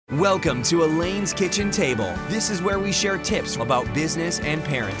Welcome to Elaine's Kitchen Table. This is where we share tips about business and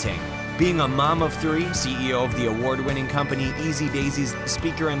parenting. Being a mom of three, CEO of the award-winning company Easy Daisy's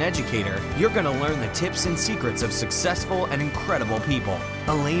speaker and educator, you're going to learn the tips and secrets of successful and incredible people.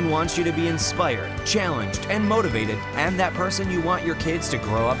 Elaine wants you to be inspired, challenged, and motivated, and that person you want your kids to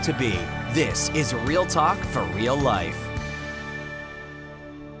grow up to be. This is Real Talk for Real Life.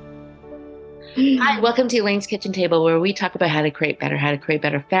 Hi, welcome to Elaine's Kitchen Table, where we talk about how to create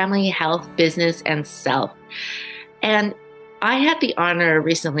better family, health, business, and self. And I had the honor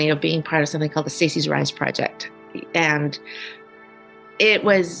recently of being part of something called the Stacey's Rise Project. And it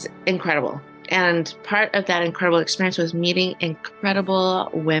was incredible. And part of that incredible experience was meeting incredible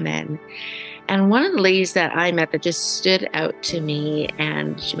women. And one of the ladies that I met that just stood out to me,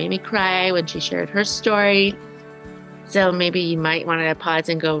 and she made me cry when she shared her story. So maybe you might want to pause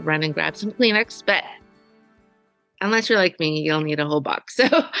and go run and grab some Kleenex, but unless you're like me, you'll need a whole box. So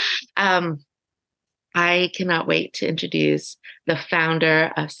I cannot wait to introduce the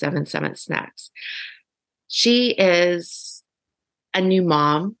founder of 7 Summit Snacks. She is a new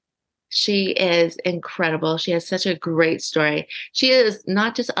mom. She is incredible. She has such a great story. She is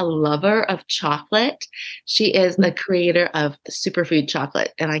not just a lover of chocolate. She is the creator of Superfood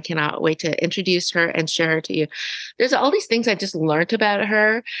chocolate. And I cannot wait to introduce her and share her to you. There's all these things I just learned about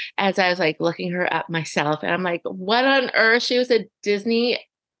her as I was like looking her up myself. And I'm like, what on earth? She was a Disney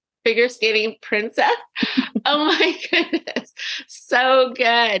figure skating princess. Oh my goodness. So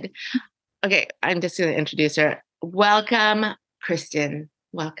good. Okay. I'm just going to introduce her. Welcome, Kristyn.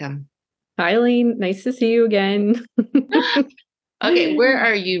 Welcome. Hi, Elaine. Nice to see you again. Okay, where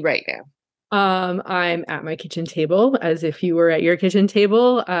are you right now? I'm at my kitchen table, as if you were at your kitchen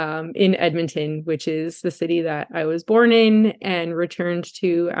table, in Edmonton, which is the city that I was born in and returned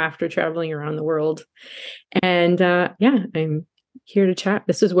to after traveling around the world. And I'm here to chat.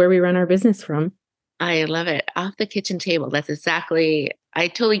 This is where we run our business from. I love it. Off the kitchen table. That's exactly, I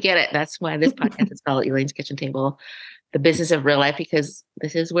totally get it. That's why this podcast is called Elaine's Kitchen Table. The business of real life, because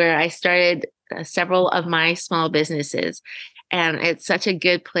this is where I started several of my small businesses. And it's such a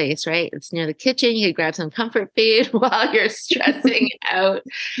good place, right? It's near the kitchen. You can grab some comfort food while you're stressing out.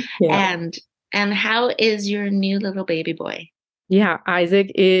 Yeah. And how is your new little baby boy? Yeah,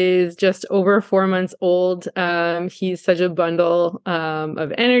 Isaac is just over 4 months old. He's such a bundle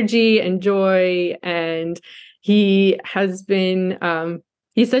of energy and joy. And he has been...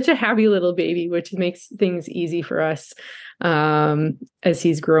 he's such a happy little baby, which makes things easy for us as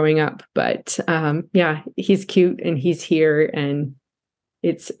he's growing up. But he's cute and he's here, and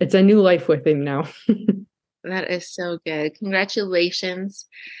it's a new life with him now. That is so good. Congratulations.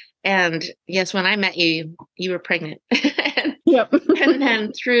 And yes, when I met you, you were pregnant. Yep. And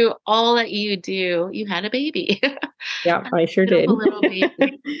then through all that you do, you had a baby. Yeah, I sure did. Little baby.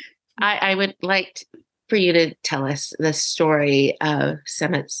 I would like for you to tell us the story of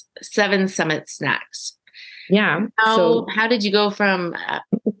 7 Summit Snacks. Yeah. How did you go from,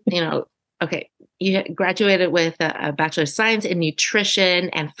 you graduated with a Bachelor of Science in Nutrition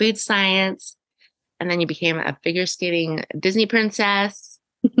and Food Science, and then you became a figure skating Disney princess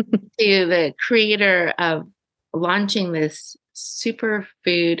to the creator of launching this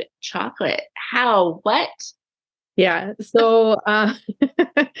Superfood chocolate. How? What? Yeah. So,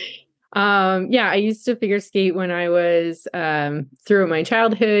 I used to figure skate when I was through my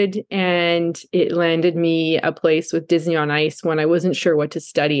childhood, and it landed me a place with Disney on Ice when I wasn't sure what to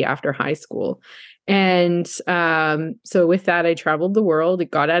study after high school. And so with that, I traveled the world,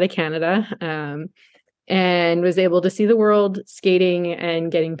 got out of Canada, and was able to see the world skating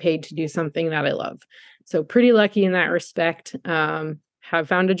and getting paid to do something that I love. So pretty lucky in that respect. Have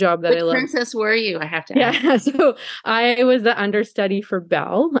found a job that I love. Which princess were you? I have to ask. Yeah, so I was the understudy for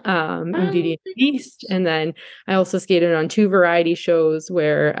Belle in Beauty and the Beast. And then I also skated on 2 variety shows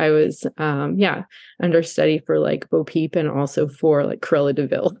where I was, understudy for like Bo Peep and also for like Cruella de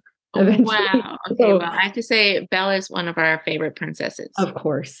Vil. Eventually. Wow. Okay, well, I have to say Belle is one of our favorite princesses. Of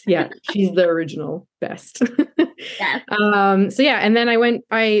course. Yeah, she's the original best. Yes. And then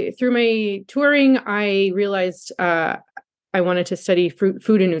through my touring, I realized I wanted to study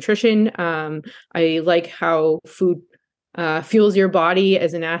food and nutrition. I like how food fuels your body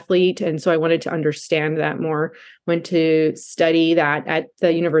as an athlete. And so I wanted to understand that more. Went to study that at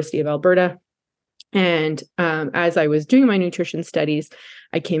the University of Alberta. And as I was doing my nutrition studies,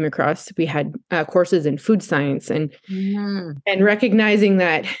 I came across, we had courses in food science and recognizing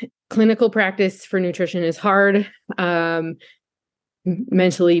that clinical practice for nutrition is hard.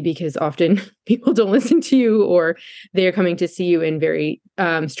 Mentally, because often people don't listen to you or they're coming to see you in very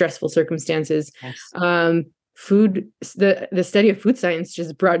stressful circumstances. Yes. the study of food science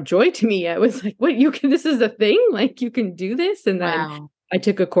just brought joy to me. I was like, what, this is a thing? Like, you can do this? And then Wow. I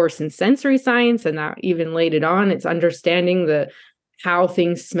took a course in sensory science, and that even laid it on. It's understanding how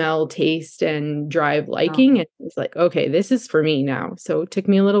things smell, taste, and drive liking. And it's like, okay, this is for me now. So it took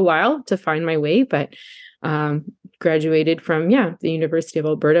me a little while to find my way, but graduated from, the University of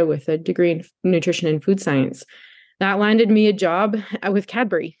Alberta with a degree in nutrition and food science. That landed me a job with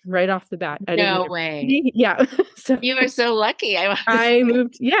Cadbury right off the bat. No way. Yeah. So you were so lucky. I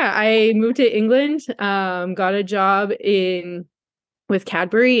moved to England, got a job with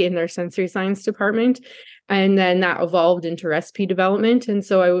Cadbury in their sensory science department. And then that evolved into recipe development. And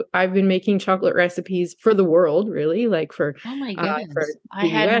so I've been making chocolate recipes for the world, really, like for, oh my goodness, for I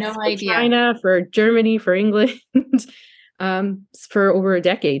had no idea. China, for Germany, for England, for over a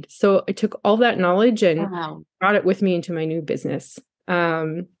decade. So I took all that knowledge and brought it with me into my new business.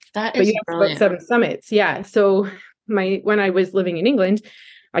 That is brilliant. About 7 Summits. Yeah. So when I was living in England,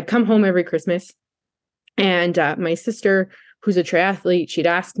 I'd come home every Christmas, and my sister, who's a triathlete, she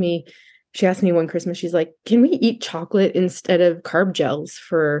asked me one Christmas, she's like, can we eat chocolate instead of carb gels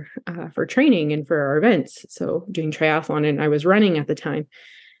for training and for our events? So doing triathlon, and I was running at the time,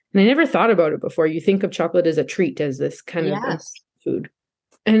 and I never thought about it before. You think of chocolate as a treat, as this kind of food.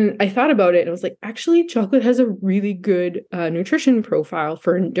 And I thought about it, and I was like, actually, chocolate has a really good nutrition profile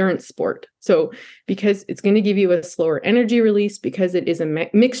for endurance sport. So because it's going to give you a slower energy release, because it is a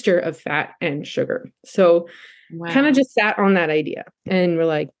mixture of fat and sugar. So kind of just sat on that idea, and we're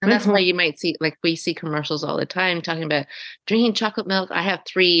like, and that's why you might see, like, we see commercials all the time talking about drinking chocolate milk. I have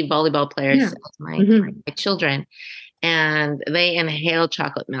 3 volleyball players as my children, and they inhale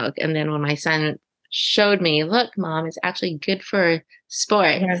chocolate milk. And then when my son showed me, look, Mom, it's actually good for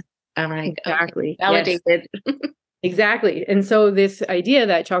sport. I'm like, exactly, okay, validated. Yes. Exactly. And so this idea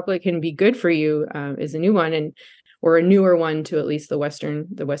that chocolate can be good for you is a new one, or a newer one to at least the Western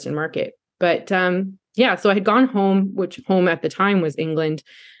market. But so I had gone home, which home at the time was England,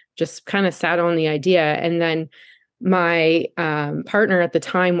 just kind of sat on the idea. And then my partner at the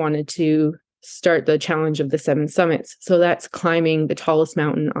time wanted to start the challenge of the 7 summits. So that's climbing the tallest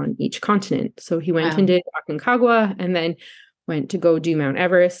mountain on each continent. So he went and did Aconcagua, and then went to go do Mount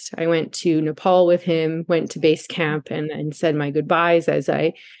Everest. I went to Nepal with him, went to base camp, and then said my goodbyes as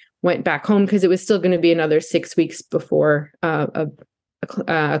I went back home, because it was still going to be another 6 weeks before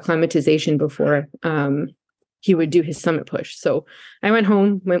acclimatization before he would do his summit push. So I went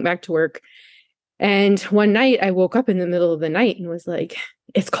home, went back to work. And one night I woke up in the middle of the night and was like,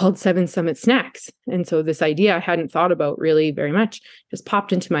 it's called 7 Summit Snacks. And so this idea I hadn't thought about really very much just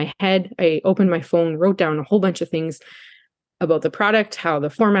popped into my head. I opened my phone, wrote down a whole bunch of things about the product, how the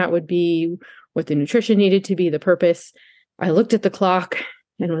format would be, what the nutrition needed to be, the purpose. I looked at the clock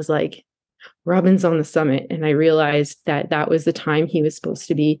and was like, Robin's on the summit. And I realized that was the time he was supposed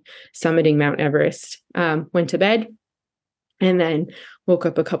to be summiting Mount Everest. Went to bed, and then woke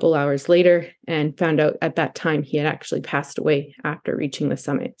up a couple hours later and found out at that time he had actually passed away after reaching the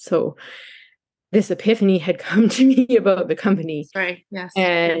summit. So this epiphany had come to me about the company. Right. Yes.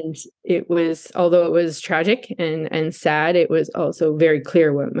 And it was, although it was tragic and sad, it was also very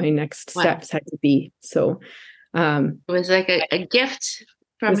clear what my next steps had to be. So it was like a gift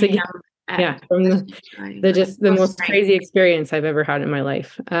from him. From the most crazy experience I've ever had in my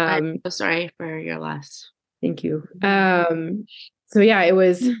life. I'm so sorry for your loss. Thank you. It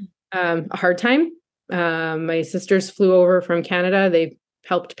was a hard time. My sisters flew over from Canada. They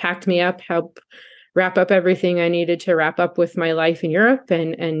helped pack me up, help wrap up everything I needed to wrap up with my life in Europe.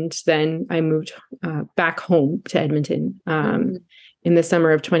 And then I moved back home to Edmonton in the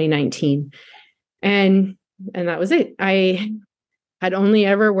summer of 2019. And that was it. I had only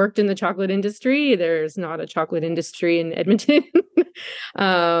ever worked in the chocolate industry. There's not a chocolate industry in Edmonton.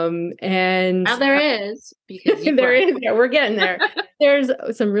 And now there is, because there is. Yeah, we're getting there. There's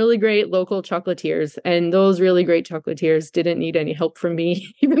some really great local chocolatiers, and those really great chocolatiers didn't need any help from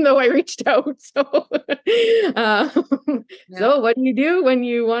me, even though I reached out. So, so what do you do when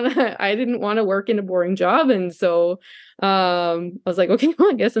you want to? I didn't want to work in a boring job, and so I was like, okay,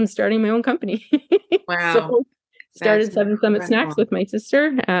 well, I guess I'm starting my own company. Wow. So, started 7 Summit Snacks with my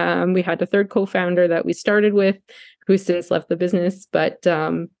sister. We had a third co-founder that we started with, who since left the business. But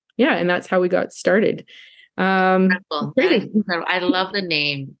and that's how we got started. Incredible. That is incredible. I love the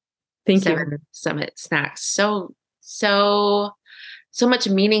name. Thank 7 you. Summit Snacks. So much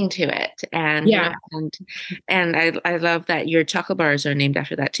meaning to it. And and I love that your chocolate bars are named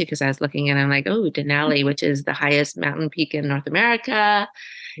after that too, because I was looking and I'm like, oh, Denali, which is the highest mountain peak in North America.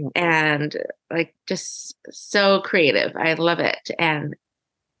 And like, just so creative. I love it. And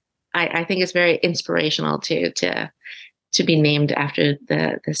I think it's very inspirational to be named after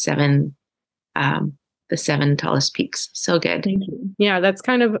the seven tallest peaks. So good. Thank you. Yeah, that's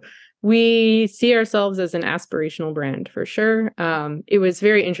kind of, we see ourselves as an aspirational brand for sure. It was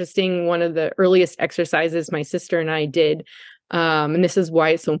very interesting. One of the earliest exercises my sister and I did, and this is why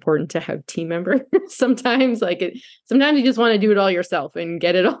it's so important to have team members. Sometimes sometimes you just want to do it all yourself and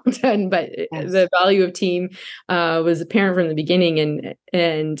get it all done. But Yes. the value of team was apparent from the beginning.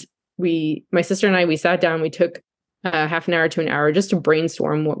 And my sister and I, we sat down, we took half an hour to an hour just to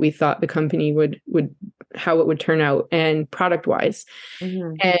brainstorm what we thought the company would how it would turn out and product wise.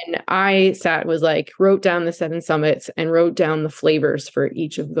 Mm-hmm. And I wrote down the 7 summits and wrote down the flavors for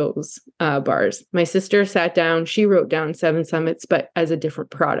each of those bars. My sister sat down, she wrote down 7 summits, but as a different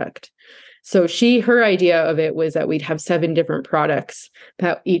product. So her idea of it was that we'd have 7 different products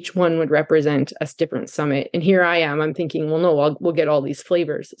that each one would represent a different summit. And here I am, I'm thinking, well, no, we'll get all these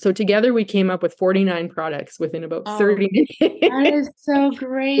flavors. So together we came up with 49 products within about 30 minutes. That is so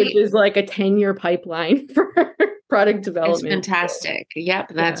great. Which is like a 10-year pipeline for product development. It's fantastic.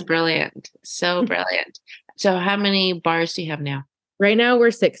 Yep. That's brilliant. So brilliant. So how many bars do you have now? Right now we're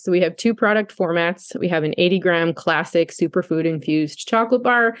 6. So we have 2 product formats. We have an 80-gram classic superfood infused chocolate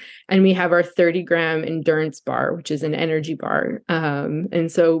bar, and we have our 30-gram endurance bar, which is an energy bar.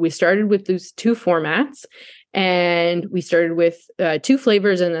 And so we started with those 2 formats, and we started with 2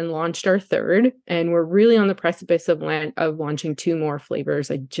 flavors and then launched our 3rd. And we're really on the precipice of launching 2 more flavors.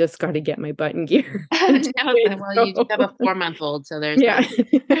 I just got to get my butt in gear. Well, you do have a 4-month-old, so there's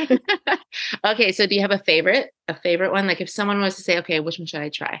Okay, so do you have a favorite one? Like if someone was to say, okay, which one should I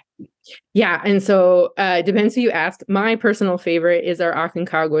try? Yeah, and so it depends who you ask. My personal favorite is our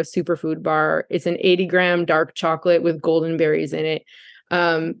Aconcagua Superfood bar. It's an 80-gram dark chocolate with golden berries in it.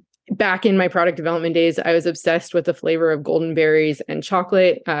 Back in my product development days, I was obsessed with the flavor of golden berries and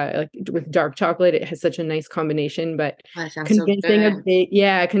chocolate, with dark chocolate. It has such a nice combination, but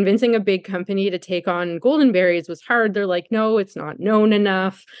convincing a big company to take on golden berries was hard. They're like, no, it's not known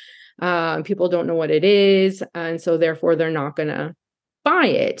enough. People don't know what it is. And so therefore they're not going to buy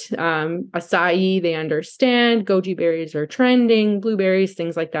it. Acai, they understand. Goji berries are trending. Blueberries,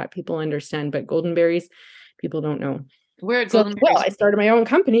 things like that, people understand. But golden berries, people don't know. Where are golden berries? Well, I started my own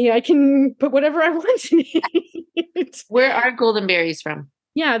company. I can put whatever I want in it. Where are golden berries from?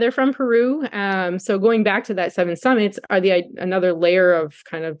 Yeah, they're from Peru. So going back to that 7 summits, another layer of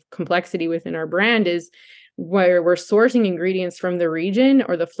kind of complexity within our brand is where we're sourcing ingredients from the region,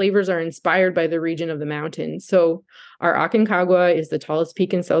 or the flavors are inspired by the region of the mountain. So our Aconcagua is the tallest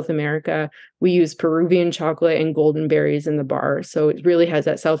peak in South America. We use Peruvian chocolate and golden berries in the bar. So it really has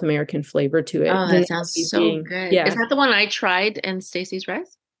that South American flavor to it. Oh, that sounds so good. Yeah. Is that the one I tried in Stacy's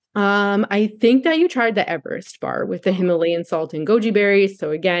Rise? I think that you tried the Everest bar with the Himalayan salt and goji berries. So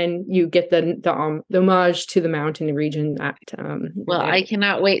again, you get the homage to the mountain region. Well, I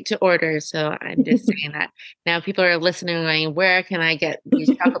cannot wait to order. So I'm just saying that now people are listening, going, where can I get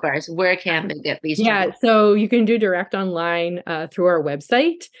these chocolate bars? Where can they get these? Yeah, so you can do direct online through our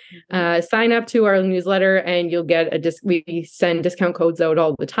website. Sign up to our newsletter, and you'll get we send discount codes out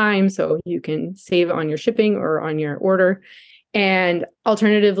all the time, so you can save on your shipping or on your order. And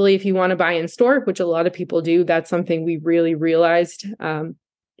alternatively, if you want to buy in store, which a lot of people do, that's something we really realized.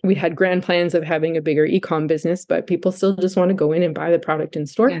 We had grand plans of having a bigger e-com business, but people still just want to go in and buy the product in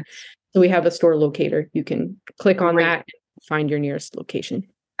store. Yes. So we have a store locator. You can click on that and find your nearest location.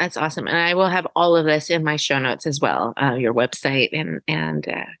 That's awesome. And I will have all of this in my show notes as well, your website and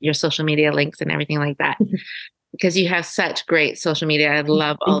your social media links and everything like that, because you have such great social media. I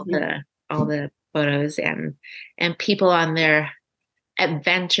love all the photos and people on their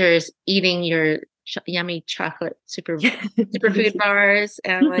adventures eating your yummy chocolate superfood bars,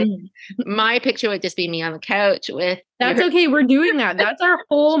 and like my picture would just be me on the couch with. That's okay. We're doing that. That's our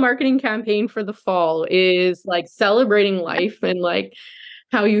whole marketing campaign for the fall, is like celebrating life and like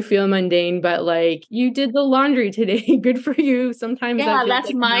how you feel mundane, but like you did the laundry today. Good for you. Sometimes that's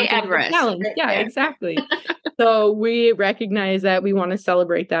like my Everest. Yeah, exactly. So we recognize that, we want to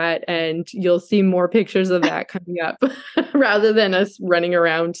celebrate that, and you'll see more pictures of that coming up rather than us running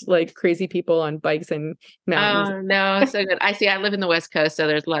around like crazy people on bikes and mountains. Oh no, so good. I live in the West Coast, so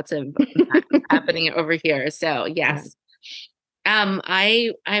there's lots of happening over here. So yes.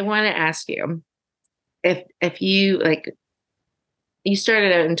 I want to ask you if you you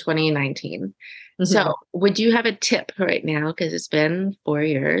started out in 2019. Mm-hmm. So would you have a tip right now, because it's been 4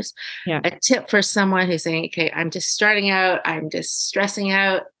 years, a tip for someone who's saying, okay, I'm just starting out, I'm just stressing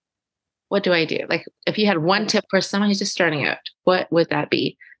out. What do I do? Like if you had one tip for someone who's just starting out, what would that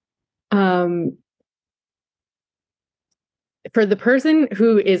be? for the person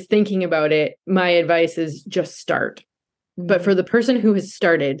who is thinking about it, my advice is just start. But for the person who has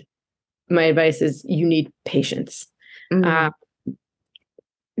started, my advice is you need patience.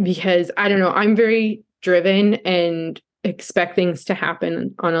 Because I don't know, I'm very driven and expect things to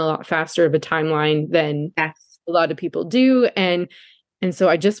happen on a lot faster of a timeline than a lot of people do. And so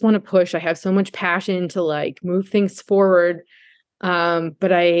I just want to push. I have so much passion to like move things forward.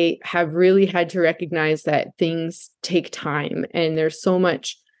 But I have really had to recognize that things take time, and there's so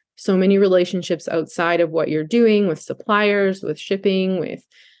many relationships outside of what you're doing with suppliers, with shipping, with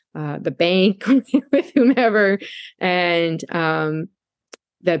the bank, with whomever. And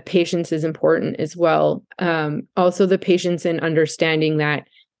that patience is important as well. Also the patience in understanding that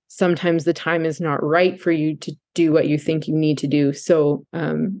sometimes the time is not right for you to do what you think you need to do. So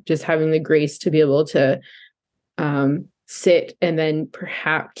just having the grace to be able to sit and then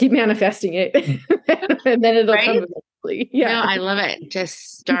perhaps keep manifesting it and then it'll come eventually. Yeah. No, I love it.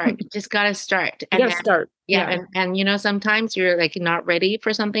 Just start. Just got to start. And then, start. Yeah. And, you know, sometimes you're like not ready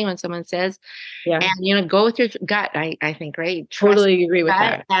for something when someone says, and, you know, go with your gut. I think, right. Totally agree with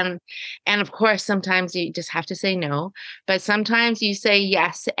that. And of course, sometimes you just have to say no, but sometimes you say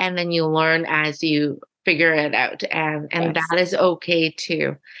yes, and then you learn as you figure it out. And that is okay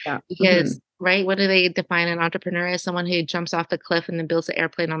too. Yeah. Because right? What do they define an entrepreneur as? Someone who jumps off the cliff and then builds an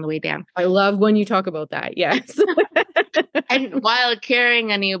airplane on the way down. I love when you talk about that. Yes. And while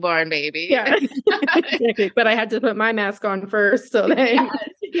carrying a newborn baby. Yeah. Exactly. But I had to put my mask on first. So then,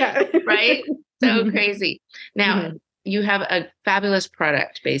 right? So crazy. Now, you have a fabulous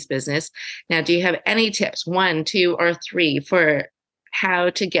product-based business. Now, do you have any tips, 1, 2, or 3 for how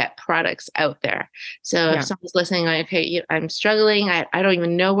to get products out there? So if someone's listening, like, okay, I'm struggling, I don't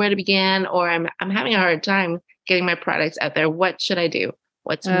even know where to begin, or I'm having a hard time getting my products out there. What should I do?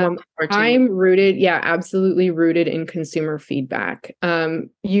 What's one or 2? I'm rooted, absolutely rooted in consumer feedback.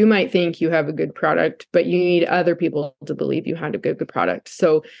 You might think you have a good product, but you need other people to believe you had a good product.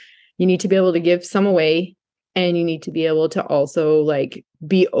 So you need to be able to give some away, and you need to be able to also like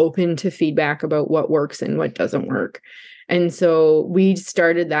be open to feedback about what works and what doesn't work. And so we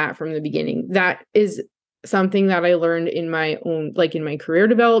started that from the beginning. That is something that I learned in my own, like in my career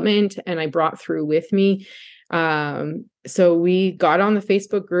development, and I brought through with me. So we got on the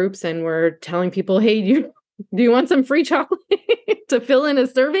Facebook groups and we're telling people, hey, do you want some free chocolate to fill in a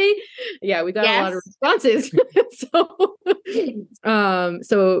survey? Yeah, we got a lot of responses.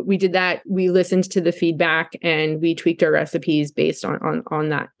 So we did that. We listened to the feedback and we tweaked our recipes based on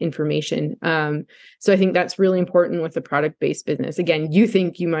that information. So I think that's really important with the product-based business. Again, you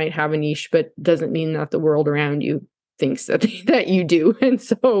think you might have a niche, but doesn't mean that the world around you thinks that you do. And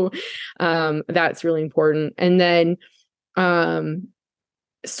so that's really important. And then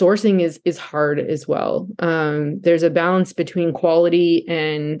sourcing is hard as well. There's a balance between quality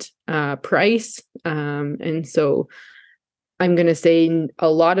and price. And so I'm going to say a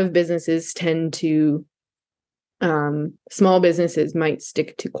lot of businesses tend to, small businesses might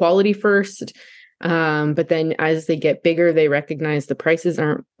stick to quality first. But then as they get bigger, they recognize the prices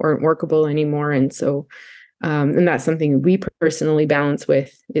aren't workable anymore. And so, and that's something we personally balance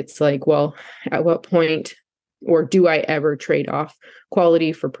with. It's like, well, at what point, or do I ever trade off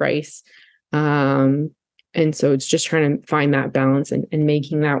quality for price? And so it's just trying to find that balance and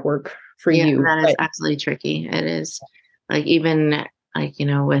making that work for you. That is absolutely tricky. It is like, even like, you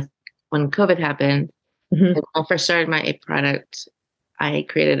know, with when COVID happened, when I first started my product, I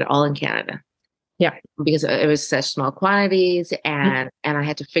created it all in Canada. Yeah. Because it was such small quantities and I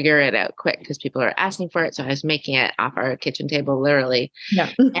had to figure it out quick because people are asking for it. So I was making it off our kitchen table, literally.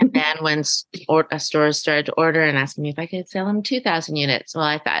 Yeah. And then when stores started to order and asking me if I could sell them 2,000 units, well,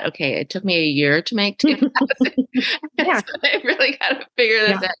 I thought, okay, it took me a year to make 2,000. So I really got to figure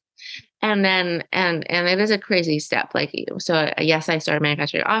this out. And then, and it is a crazy step. Like, so yes, I started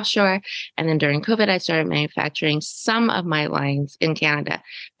manufacturing offshore. And then during COVID, I started manufacturing some of my lines in Canada,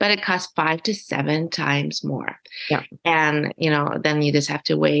 but it costs 5 to 7 times more. Yeah. And, you know, then you just have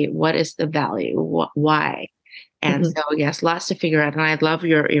to weigh, what is the value? Why? And so, yes, lots to figure out. And I love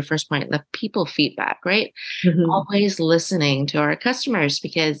your first point, the people feedback, right? Always listening to our customers,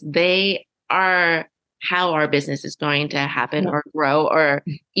 because they are how our business is going to happen or grow or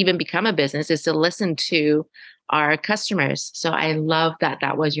even become a business, is to listen to our customers. So I love that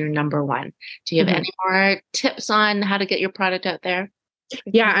that was your number one. Do you have any more tips on how to get your product out there?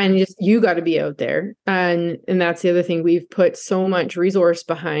 Yeah. And just, you got to be out there. And that's the other thing. We've put so much resource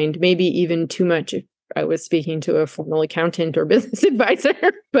behind, maybe even too much if I was speaking to a formal accountant or business advisor,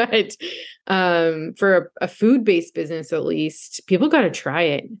 but for a food-based business, at least, people got to try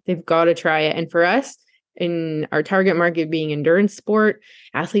it. They've got to try it. And for us, in our target market being endurance sport,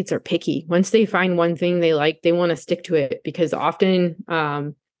 athletes are picky. Once they find one thing they like, they want to stick to it, because often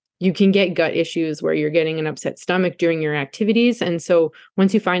you can get gut issues where you're getting an upset stomach during your activities. And so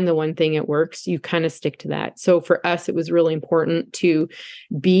once you find the one thing that works, you kind of stick to that. So for us, it was really important to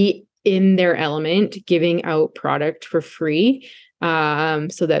be in their element, giving out product for free,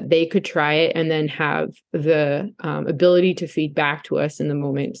 so that they could try it and then have the ability to feed back to us in the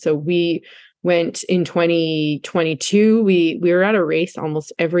moment. So we went in 2022, we were at a race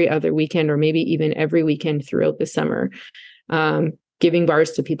almost every other weekend, or maybe even every weekend throughout the summer, giving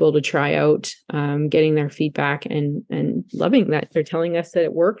bars to people to try out, getting their feedback and loving that. They're telling us that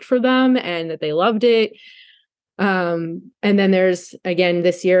it worked for them and that they loved it. And then there's, again,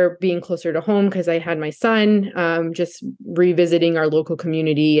 this year being closer to home because I had my son, just revisiting our local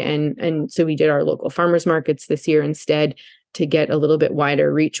community. And so we did our local farmers markets this year instead, to get a little bit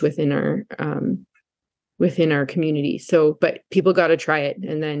wider reach within our community. So, but people got to try it,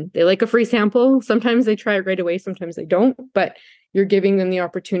 and then they like a free sample. Sometimes they try it right away, sometimes they don't, but you're giving them the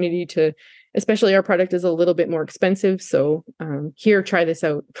opportunity to, especially our product is a little bit more expensive. So here, try this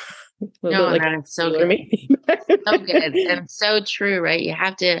out. No, like that's so good. So good. And so true, right? You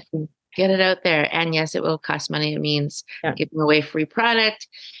have to get it out there. And yes, it will cost money. It means giving away free product.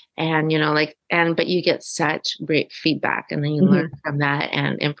 And, but you get such great feedback, and then you learn from that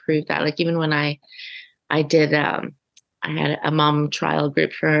and improve that. Like even when I did, I had a mom trial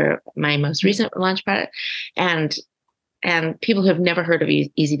group for my most recent launch product, and people who have never heard of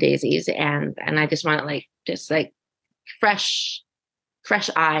Easy Daisies. And I just want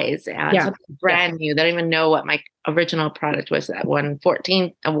fresh eyes and something brand new. They don't even know what my original product was that won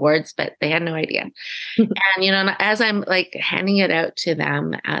 14 awards, but they had no idea. And, as I'm like handing it out to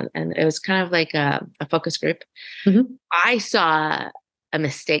them, and it was kind of like a focus group, I saw a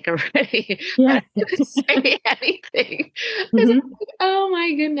mistake already. I didn't say anything. Like, oh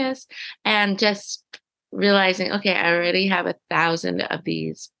my goodness. And just realizing, okay, I already have 1,000 of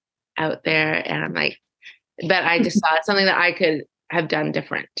these out there. And I'm like, but I just saw something that I could have done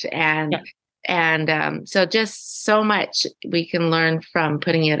different. And so just so much we can learn from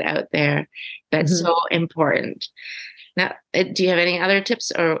putting it out there. That's so important. Now, do you have any other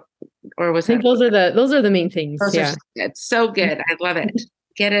tips, or was I think those are the main things? It's so good. I love it.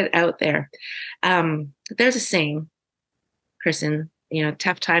 Get it out there. There's a saying, Kristyn,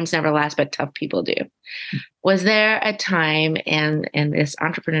 tough times never last, but tough people do. Was there a time in this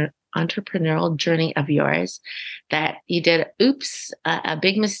entrepreneurial journey of yours that you did a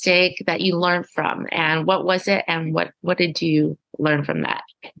big mistake that you learned from, and what was it, and what did you learn from that?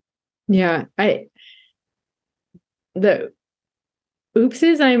 The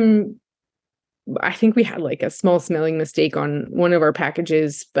oopses, I think we had like a small smelling mistake on one of our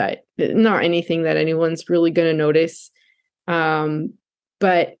packages, but not anything that anyone's really going to notice.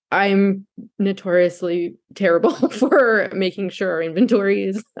 But I'm notoriously terrible for making sure our inventory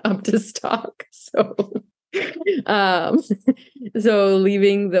is up to stock. So, so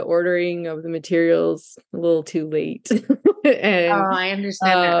leaving the ordering of the materials a little too late. And, I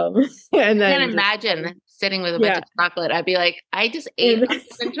understand that. And then I can't imagine sitting with a bunch of chocolate. I'd be like, I just ate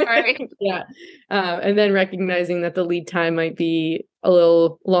inventory. And then recognizing that the lead time might be a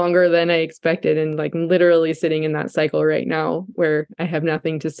little longer than I expected, and like literally sitting in that cycle right now where I have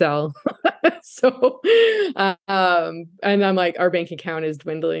nothing to sell. So, and I'm like, our bank account is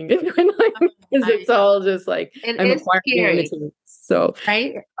dwindling because it's all just like, I'm acquiring materials. So,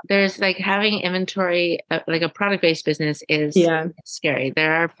 right. There's like having inventory, like a product-based business is scary.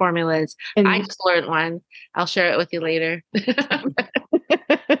 There are formulas. And I just learned one. I'll share it with you later. I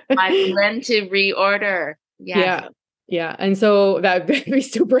learned to reorder. Yes. Yeah. And so that would be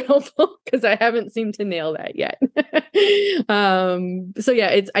super helpful because I haven't seemed to nail that yet. So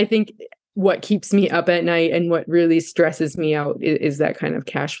I think what keeps me up at night and what really stresses me out is that kind of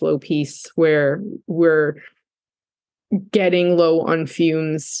cash flow piece where we're getting low on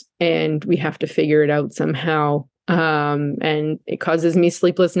fumes and we have to figure it out somehow. And it causes me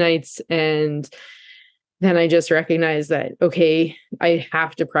sleepless nights. And then I just recognize that, okay, I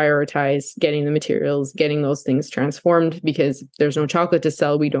have to prioritize getting the materials, getting those things transformed, because if there's no chocolate to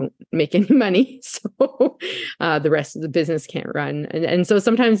sell, we don't make any money. So the rest of the business can't run. And so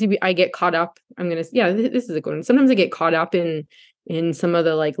sometimes I get caught up. This is a good one. Sometimes I get caught up in some of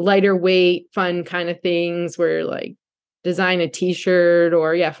the like lighter weight, fun kind of things where like design a t-shirt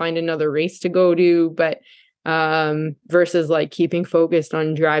or find another race to go to. But versus like keeping focused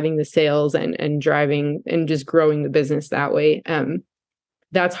on driving the sales and driving and just growing the business that way.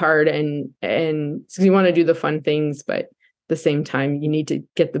 That's hard. And so you want to do the fun things, but the same time, you need to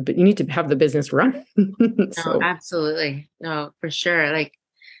have the business run. No, absolutely. No, for sure. Like,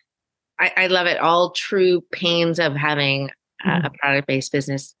 I love it. All true pains of having a product-based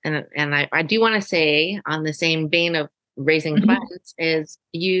business. And I do want to say, on the same vein of raising funds, is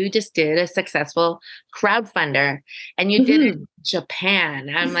you just did a successful crowdfunder, and you did it in Japan.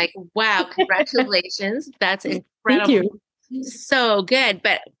 I'm like, wow, congratulations. That's incredible. Thank you. So good.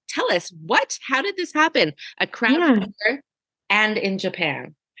 But tell us, how did this happen? A crowdfunder and in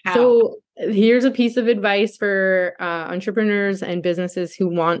Japan. How? So here's a piece of advice for entrepreneurs and businesses who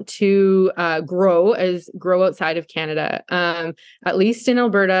want to grow outside of Canada. At least in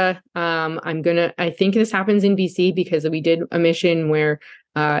Alberta, I think this happens in BC because we did a mission where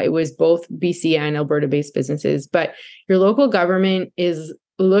it was both BC and Alberta-based businesses. But your local government is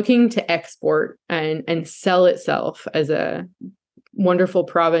looking to export and sell itself as a wonderful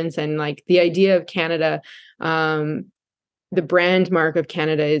province, and like the idea of Canada. The brand mark of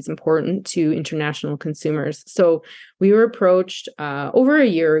Canada is important to international consumers. So we were approached over a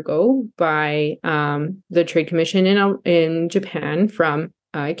year ago by the Trade Commission in Japan from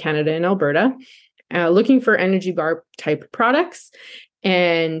Canada and Alberta, looking for energy bar type products.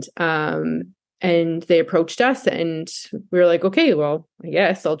 And they approached us, and we were like, okay, well, I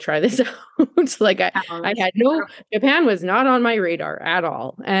guess I'll try this out. Like I had Japan was not on my radar at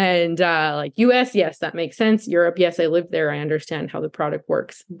all. And like US, yes, that makes sense. Europe, yes, I lived there. I understand how the product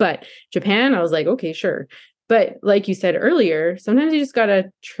works. But Japan, I was like, okay, sure. But like you said earlier, sometimes you just got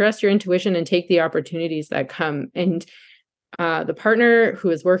to trust your intuition and take the opportunities that come. And the partner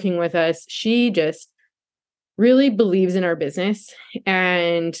who is working with us, she just really believes in our business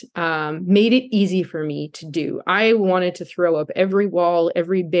and made it easy for me to do. I wanted to throw up every wall,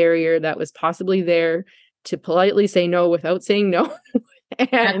 every barrier that was possibly there to politely say no without saying no.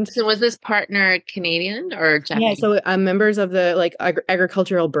 And so was this partner Canadian or Japanese? Yeah, so members of the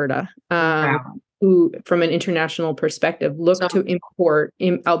Agriculture Alberta, who from an international perspective look to import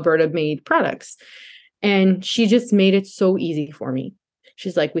Alberta-made products. And she just made it so easy for me.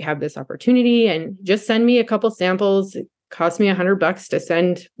 She's like, we have this opportunity, and just send me a couple samples. It cost me $100 to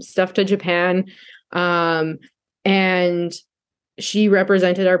send stuff to Japan. And she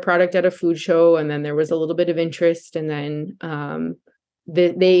represented our product at a food show, and then there was a little bit of interest. And then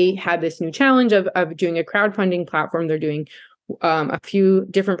they had this new challenge of doing a crowdfunding platform. They're doing a few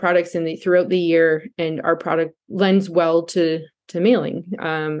different products throughout the year, and our product lends well to mailing.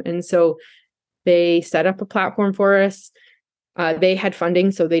 And so they set up a platform for us. They had funding,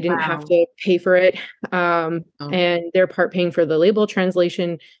 so they didn't have to pay for it. And they're part paying for the label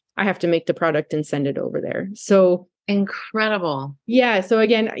translation. I have to make the product and send it over there. So incredible. Yeah. So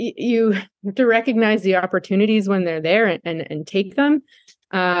again, you have to recognize the opportunities when they're there and take them.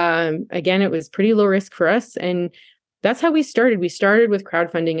 Again, it was pretty low risk for us. And that's how we started. We started with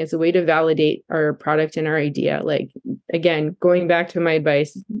crowdfunding as a way to validate our product and our idea. Like, again, going back to my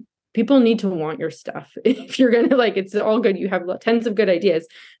advice, people need to want your stuff. If you're going to it's all good. You have tons of good ideas.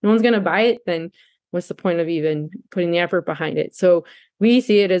 No one's going to buy it. Then what's the point of even putting the effort behind it? So we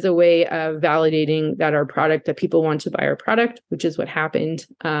see it as a way of validating that people want to buy our product, which is what happened.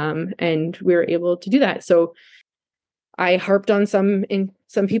 And we were able to do that. So I harped on some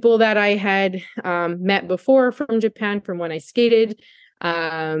people that I had met before from Japan, from when I skated.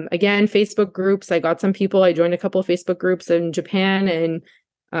 Again, Facebook groups. I joined a couple of Facebook groups in Japan, and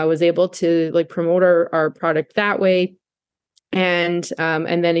was able to promote our product that way. And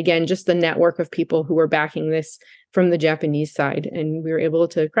then again, just the network of people who were backing this from the Japanese side. And we were able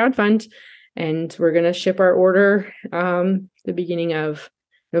to crowdfund, and we're going to ship our order the beginning of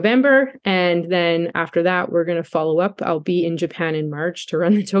November. And then after that, we're going to follow up. I'll be in Japan in March to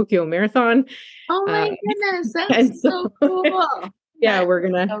run the Tokyo Marathon. Oh my goodness, that's so cool. Yeah, we're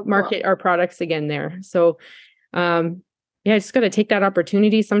going to market our products again there. So yeah, I just got to take that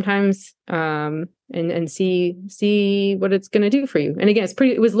opportunity sometimes and see what it's going to do for you. And again,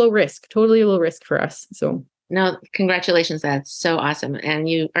 it was low risk, totally low risk for us. So no, congratulations. That's so awesome. And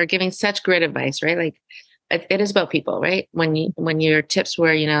you are giving such great advice, right? Like it is about people, right? When your tips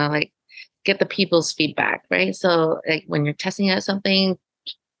were, get the people's feedback, right? So like when you're testing out something,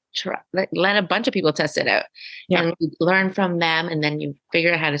 let a bunch of people test it out and you learn from them, and then you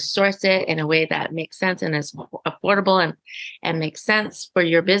figure out how to source it in a way that makes sense and is affordable and makes sense for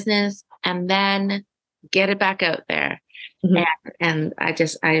your business, and then get it back out there. And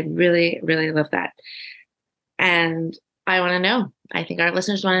I really, really love that. And I want to know, I think our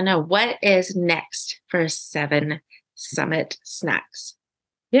listeners want to know, what is next for 7 Summit Snacks?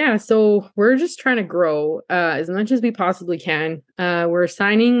 Yeah, so we're just trying to grow as much as we possibly can. We're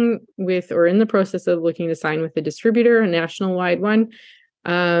signing with, or in the process of looking to sign with a distributor, a national wide one.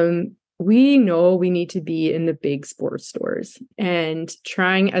 We know we need to be in the big sports stores, and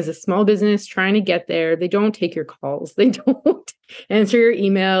trying as a small business, trying to get there. They don't take your calls. They don't answer your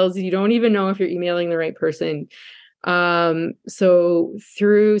emails. You don't even know if you're emailing the right person. So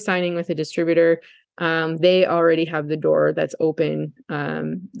through signing with a distributor, they already have the door that's open,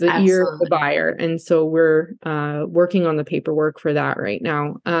 the ear of the buyer. And so we're working on the paperwork for that right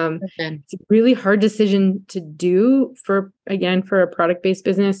now. It's a really hard decision to do for a product-based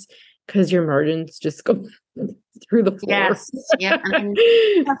business, because your margins just go through the floor. Yes. Yeah. And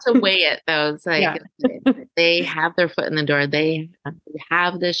you have to weigh it though. It's like they have their foot in the door. They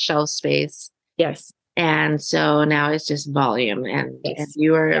have this shelf space. Yes. And so now it's just volume, and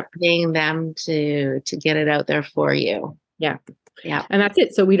you are paying them to get it out there for you. Yeah. Yeah. And that's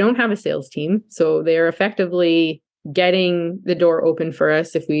it. So we don't have a sales team. So they're effectively getting the door open for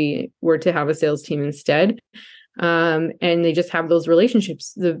us if we were to have a sales team instead. And they just have those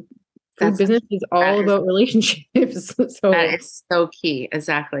relationships. The food business is all about relationships. So that is so key.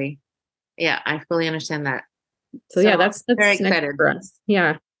 Exactly. Yeah, I fully understand that. So that's very excited for us.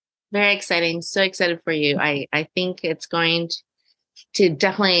 Yeah. Very exciting. So excited for you. I think it's going to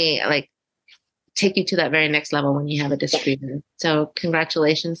definitely take you to that very next level when you have a distributor. So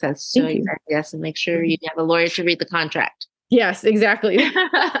congratulations. That's so exciting. Yes. And make sure you have a lawyer to read the contract. Yes, exactly.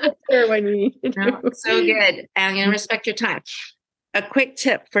 Sure, when you so good. And I'm going to respect your time. A quick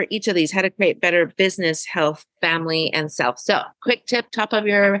tip for each of these: how to create better business, health, family, and self. So quick tip, top of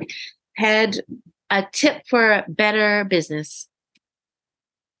your head, a tip for better business.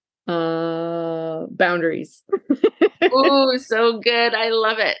 Boundaries. Oh, so good. I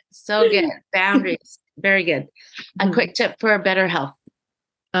love it. So good. Boundaries. Very good. A quick tip for better health.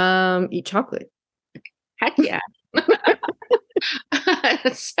 Eat chocolate. Heck yeah.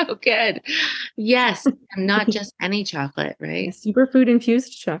 That's so good. Yes. And not just any chocolate, right? Superfood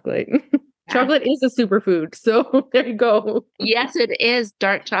infused chocolate. Chocolate is a superfood. So there you go. Yes, it is.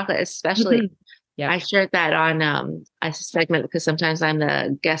 Dark chocolate, especially. Yeah. I shared that on a segment, because sometimes I'm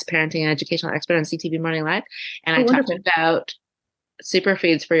the guest parenting and educational expert on CTV Morning Live. And I talked about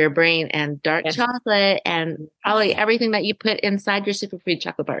superfoods for your brain and dark chocolate and probably everything that you put inside your superfood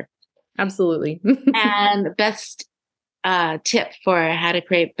chocolate bar. Absolutely. And best tip for how to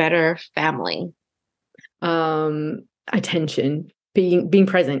create better family. Attention, being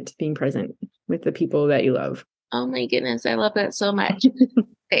present with the people that you love. Oh my goodness. I love that so much.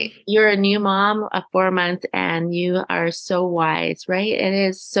 Okay. You're a new mom of 4 months, and you are so wise, right? It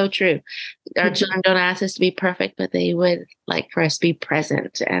is so true. Our children don't ask us to be perfect, but they would like for us to be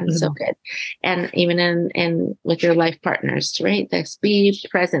present, and so good. And even in with your life partners, right? That's be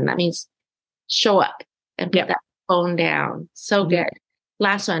present. That means show up and put that phone down. So good.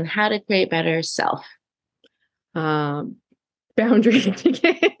 Last one, how to create better self. Boundaries.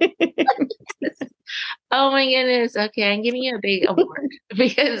 Oh my goodness. Okay. I'm giving you a big award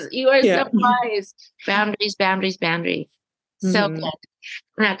because you are so wise. Boundaries. So good.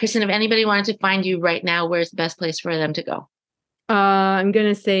 Now, Kristyn, if anybody wanted to find you right now, where's the best place for them to go? I'm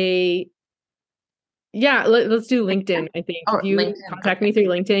going to say, let's do LinkedIn. I think if you contact me through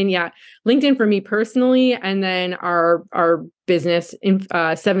LinkedIn, LinkedIn for me personally, and then our business in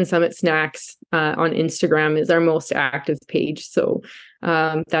 7 Summit Snacks on Instagram is our most active page. So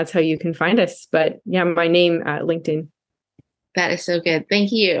that's how you can find us. But my name at LinkedIn. That is so good.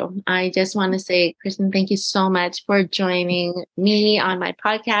 Thank you. I just want to say, Kristyn, thank you so much for joining me on my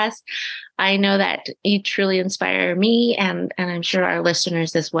podcast. I know that you truly inspire me and I'm sure our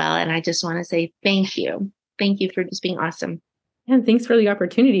listeners as well. And I just want to say thank you. Thank you for just being awesome. And thanks for the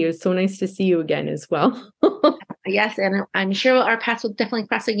opportunity. It was so nice to see you again as well. Yes, and I'm sure our paths will definitely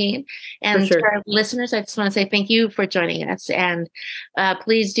cross again. And to our listeners, I just want to say thank you for joining us. And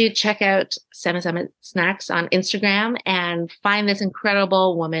please do check out 7 Summit Snacks on Instagram and find this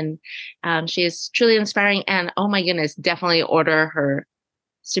incredible woman. She is truly inspiring. And oh my goodness, definitely order her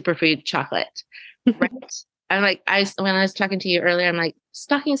superfood chocolate. Right? I'm like, when I was talking to you earlier, I'm like,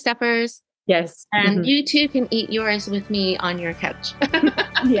 stocking stuffers. Yes. And you too can eat yours with me on your couch.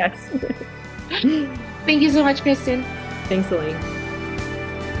 Yes. Thank you so much, Kristyn. Thanks, Elaine.